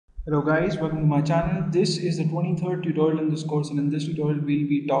Hello guys, welcome to my channel. This is the 23rd tutorial in this course, and in this tutorial we'll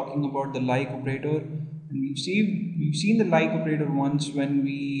be talking about the like operator. And we've seen the like operator once when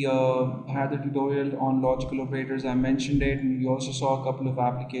we had the tutorial on logical operators. I mentioned it, and we also saw a couple of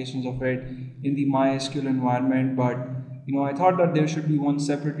applications of it in the MySQL environment. But I thought that there should be one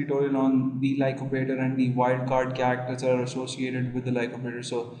separate tutorial on the like operator and the wildcard characters that are associated with the like operator.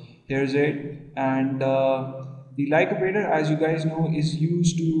 So here's it, and the like operator, as you guys know, is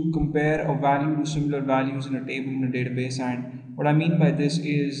used to compare a value to similar values in a table in a database. And what I mean by this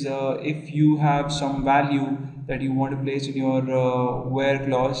is if you have some value that you want to place in your where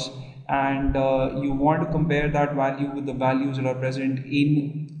clause, and you want to compare that value with the values that are present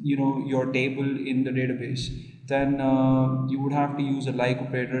in your table in the database, then you would have to use a like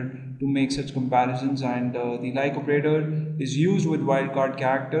operator to make such comparisons. And the like operator is used with wildcard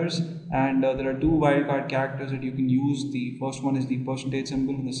characters, and there are two wildcard characters that you can use. The first one is the percentage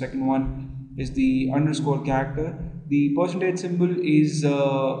symbol, and the second one is the underscore character. The percentage symbol is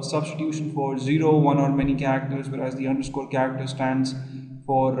substitution for 0, 1 or many characters, whereas the underscore character stands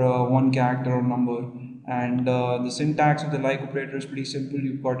for one character or number. And the syntax of the like operator is pretty simple.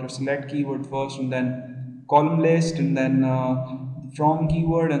 You've got your select keyword first, and then column list, and then the from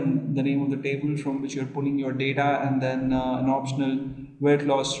keyword and the name of the table from which you're pulling your data, and then an optional where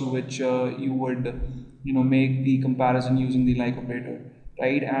clause through which you would make the comparison using the like operator,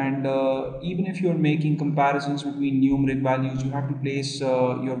 right? And even if you're making comparisons between numeric values, you have to place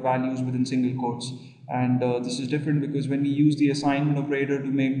your values within single quotes. And this is different because when we use the assignment operator to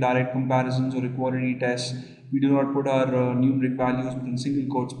make direct comparisons or equality tests, we do not put our numeric values within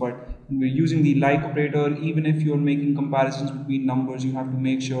single quotes. But when we're using the like operator, even if you're making comparisons between numbers, you have to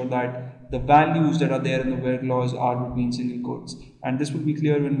make sure that the values that are there in the where clause are between single quotes. And this will be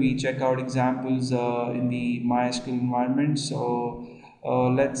clear when we check out examples in the MySQL environment. So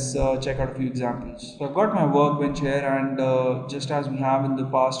let's check out a few examples. So I've got my workbench here, and just as we have in the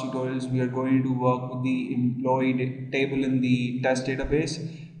past tutorials, we are going to work with the employee table in the test database.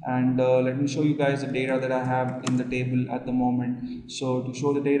 And let me show you guys the data that I have in the table at the moment. So to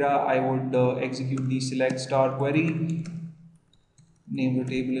show the data, I would execute the select star query. Name of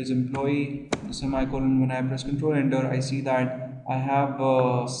the table is employee, semicolon. When I press Control Enter, I see that I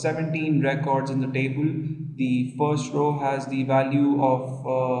have 17 records in the table. The first row has the value of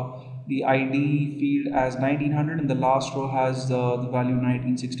the ID field as 1900, and the last row has the value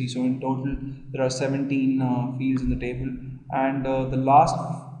 1960. So in total, there are 17 fields in the table. And the last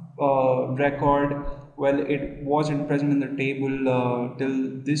record, well, it wasn't present in the table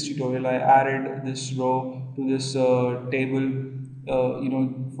till this tutorial. I added this row to this table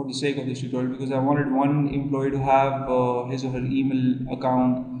for the sake of this tutorial, because I wanted one employee to have his or her email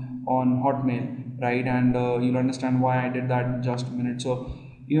account on Hotmail, right? And you'll understand why I did that in just a minute. So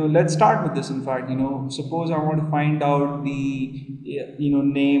let's start with this. In fact, suppose I want to find out the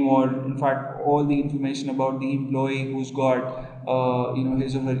name, or in fact all the information about the employee who's got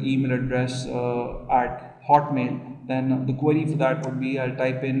his or her email address at Hotmail. Then the query for that would be, I'll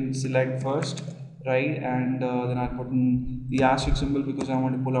type in select first, right? And then I'll put in the asterisk symbol because I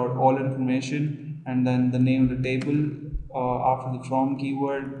want to pull out all information, and then the name of the table after the from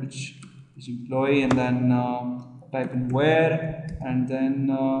keyword, which is employee, and then type in where. And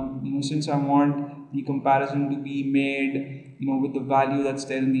then since I want the comparison to be made with the value that's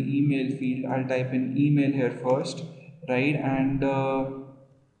there in the email field, I'll type in email here first, right? And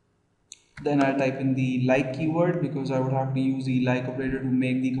then I'll type in the like keyword because I would have to use the like operator to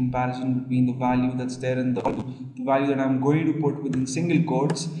make the comparison between the value that's there and the value that I'm going to put within single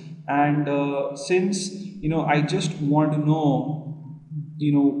quotes. And since I just want to know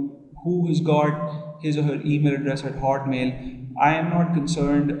who has got his or her email address at Hotmail, I am not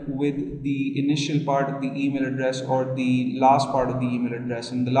concerned with the initial part of the email address or the last part of the email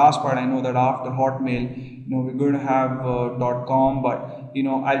address. And the last part, I know that after Hotmail, we're going to have .com, but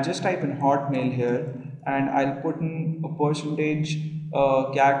I'll just type in Hotmail here, and I'll put in a percentage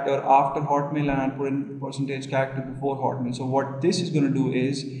character after Hotmail, and I'll put in percentage character before Hotmail. So what this is going to do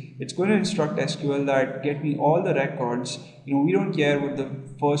is it's going to instruct SQL that get me all the records. We don't care what the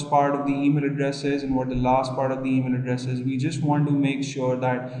first part of the email address is and what the last part of the email address is. We just want to make sure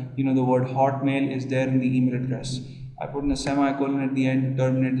that the word Hotmail is there in the email address. I put in a semicolon at the end to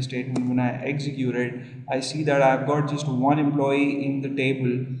terminate the statement. When I execute it, I see that I've got just one employee in the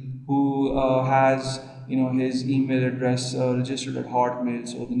table who has his email address registered at Hotmail.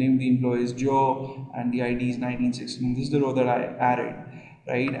 So the name of the employee is Joe, and the ID is 1916. This is the row that I added,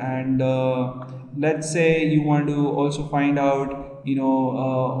 right? And let's say you want to also find out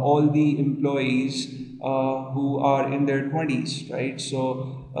all the employees who are in their 20s, right?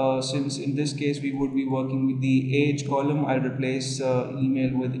 So since in this case we would be working with the age column, I'll replace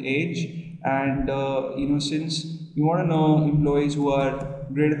email with age. And since we want to know employees who are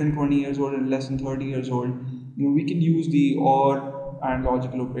greater than 20 years old and less than 30 years old, we can use the or and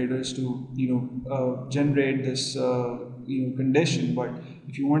logical operators to generate this condition. But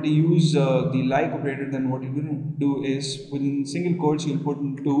if you want to use the like operator, then what you're going to do is within single quotes you'll put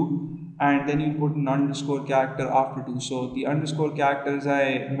in 2, and then you put an underscore character after 2. So the underscore character, as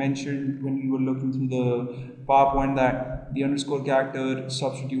I mentioned when we were looking through the PowerPoint, that the underscore character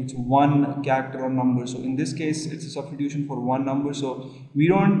substitutes one character or number. So in this case it's a substitution for one number, so we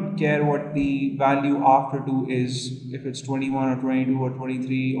don't care what the value after 2 is, if it's 21 or 22 or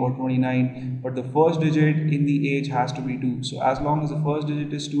 23 or 29, but the first digit in the age has to be 2. So as long as the first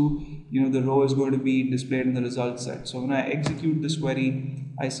digit is 2, the row is going to be displayed in the results set. So when I execute this query,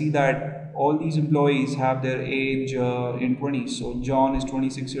 I see that all these employees have their age in 20s. So John is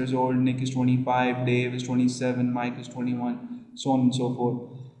 26 years old, Nick is 25, Dave is 27, Mike is 21, so on and so forth.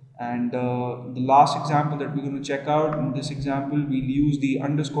 And the last example that we're going to check out, in this example we'll use the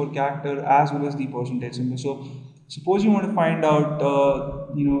underscore character as well as the percentage symbol. So suppose you want to find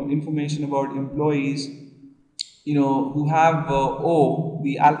out information about employees who have O,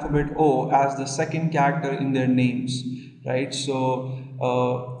 the alphabet O, as the second character in their names, right? So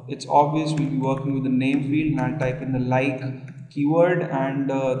it's obvious we'll be working with the name field, and I'll type in the like keyword, and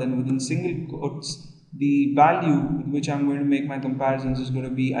then within single quotes the value with which I'm going to make my comparisons is going to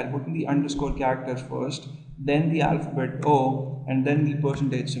be, I'll put in the underscore characters first, then the alphabet O, and then the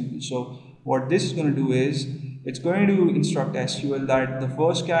percentage symbol. So what this is going to do is it's going to instruct SQL that the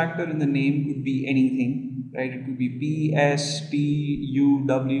first character in the name could be anything, right? It could be P, S, T, U,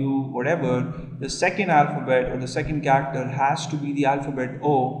 W, whatever. The second alphabet or the second character has to be the alphabet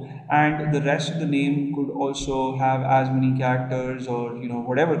O, and the rest of the name could also have as many characters or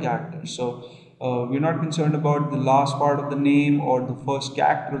whatever characters. So we're not concerned about the last part of the name or the first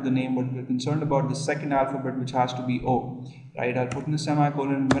character of the name, but we're concerned about the second alphabet, which has to be O, right? I'll put in the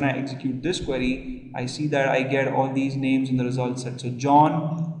semicolon. When I execute this query, I see that I get all these names in the results set. So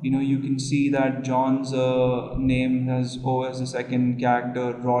John, you can see that John's name has O as the second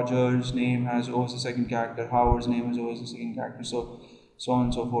character, Roger's name has O as the second character, Howard's name has O as the second character, so on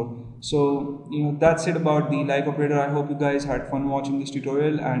and so forth. So that's it about the like operator. I hope you guys had fun watching this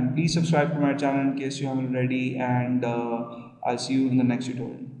tutorial, and please subscribe to my channel in case you haven't already, and I'll see you in the next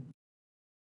tutorial.